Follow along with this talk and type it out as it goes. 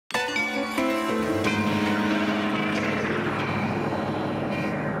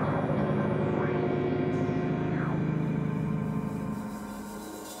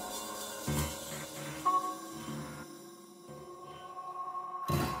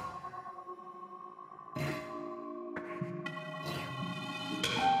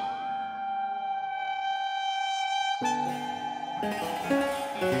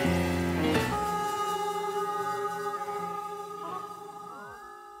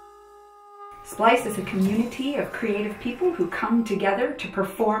SPLICE is a community of creative people who come together to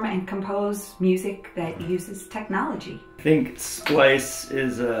perform and compose music that uses technology. I think SPLICE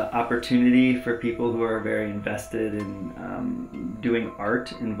is an opportunity for people who are very invested in doing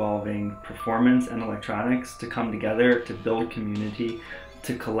art involving performance and electronics to come together to build community,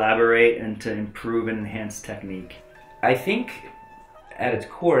 to collaborate, and to improve and enhance technique. I think at its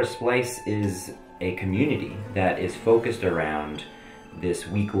core, SPLICE is a community that is focused around this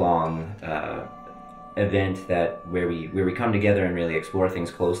week-long event where we come together and really explore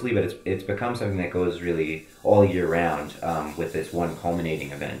things closely, but it's become something that goes really all year round with this one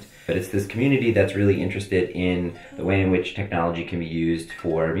culminating event. But it's this community that's really interested in the way in which technology can be used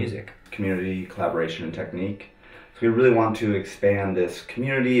for music. Community, collaboration, and technique. So we really want to expand this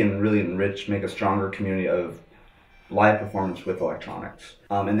community and really enrich, make a stronger community of live performance with electronics.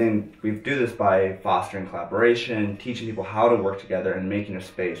 And then we do this by fostering collaboration, teaching people how to work together, and making a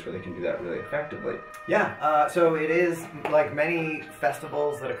space where they can do that really effectively. Yeah, so it is, like many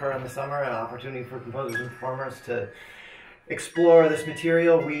festivals that occur in the summer, an opportunity for composers and performers to explore this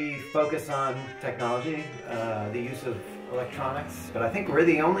material. We focus on technology, the use of electronics, but I think we're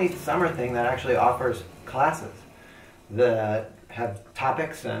the only summer thing that actually offers classes that have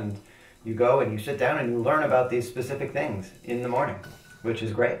topics, and you go and you sit down and you learn about these specific things in the morning, which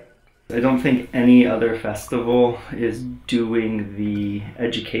is great. I don't think any other festival is doing the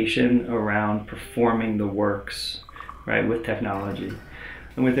education around performing the works, right, with technology.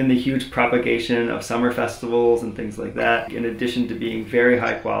 And within the huge propagation of summer festivals and things like that, in addition to being very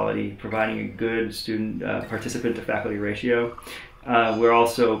high quality, providing a good student participant to faculty ratio, we're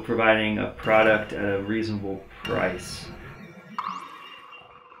also providing a product at a reasonable price.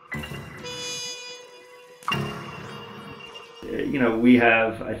 You know, we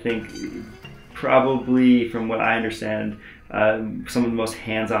have, I think, probably, from what I understand, some of the most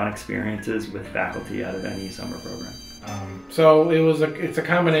hands-on experiences with faculty out of any summer program. So it's a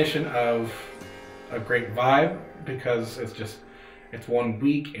combination of a great vibe, because it's 1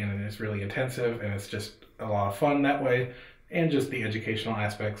 week and it's really intensive and it's just a lot of fun that way, and just the educational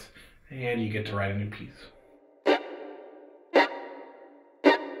aspects, and you get to write a new piece.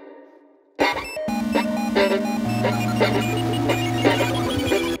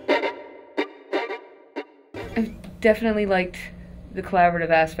 I've definitely liked the collaborative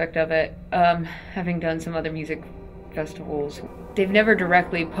aspect of it. Having done some other music festivals, they've never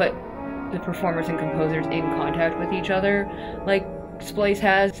directly put the performers and composers in contact with each other like SPLICE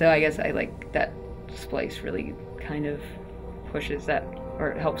has. So I guess I like that SPLICE really kind of pushes that, or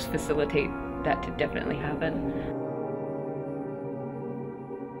it helps facilitate that to definitely happen.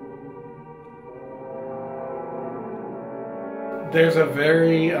 There's a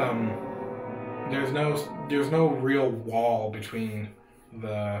very there's no real wall between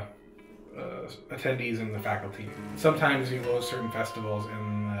the attendees and the faculty. Sometimes you go to certain festivals,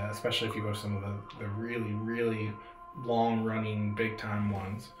 and especially if you go to some of the really long-running, big-time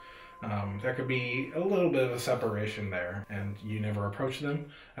ones, there could be a little bit of a separation there, and you never approach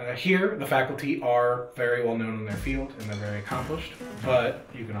them. Here, the faculty are very well known in their field, and they're very accomplished, but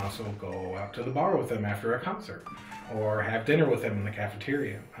you can also go out to the bar with them after a concert, or have dinner with them in the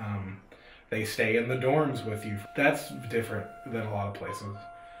cafeteria. They stay in the dorms with you. That's different than a lot of places.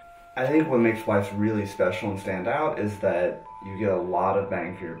 I think what makes SPLICE really special and stand out is that you get a lot of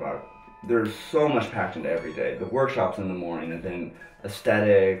bang for your buck. There's so much packed into every day. The workshops in the morning, and then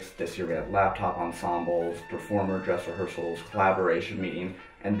aesthetics, this year we have laptop ensembles, performer dress rehearsals, collaboration meeting,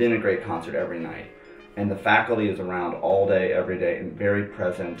 and then a great concert every night. And the faculty is around all day, every day, and very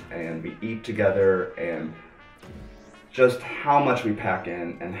present, and we eat together, and just how much we pack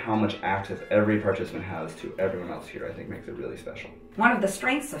in and how much access every participant has to everyone else here, I think, makes it really special. One of the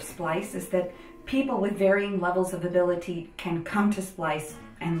strengths of SPLICE is that people with varying levels of ability can come to SPLICE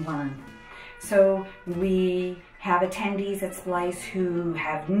and learn. So we have attendees at SPLICE who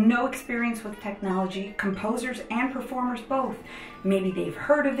have no experience with technology, composers and performers both. Maybe they've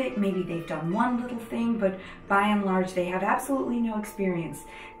heard of it, maybe they've done one little thing, but by and large they have absolutely no experience.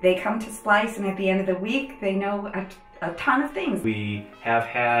 They come to SPLICE, and at the end of the week they know a ton of things. We have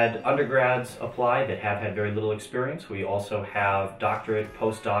had undergrads apply that have had very little experience. We also have doctorate,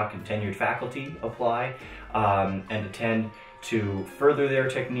 postdoc, and tenured faculty apply and attend to further their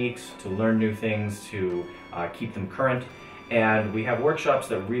techniques, to learn new things, to keep them current. And we have workshops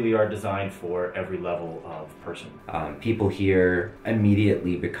that really are designed for every level of person. People here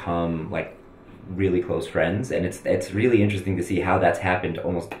immediately become like really close friends, and it's really interesting to see how that's happened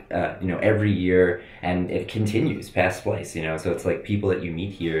almost every year, and it continues past SPLICE. So it's like people that you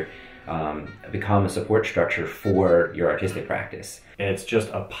meet here become a support structure for your artistic practice. It's just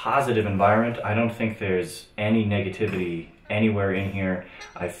a positive environment. I don't think there's any negativity anywhere in here.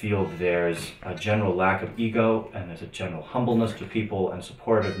 I feel there's a general lack of ego, and there's a general humbleness to people and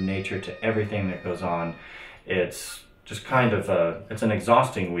supportive nature to everything that goes on. It's just kind of it's an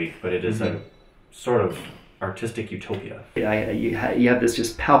exhausting week, but it is a sort of artistic utopia. Yeah, you have this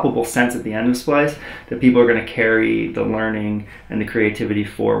just palpable sense at the end of SPLICE that people are going to carry the learning and the creativity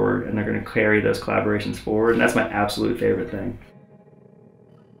forward, and they're going to carry those collaborations forward, and that's my absolute favorite thing.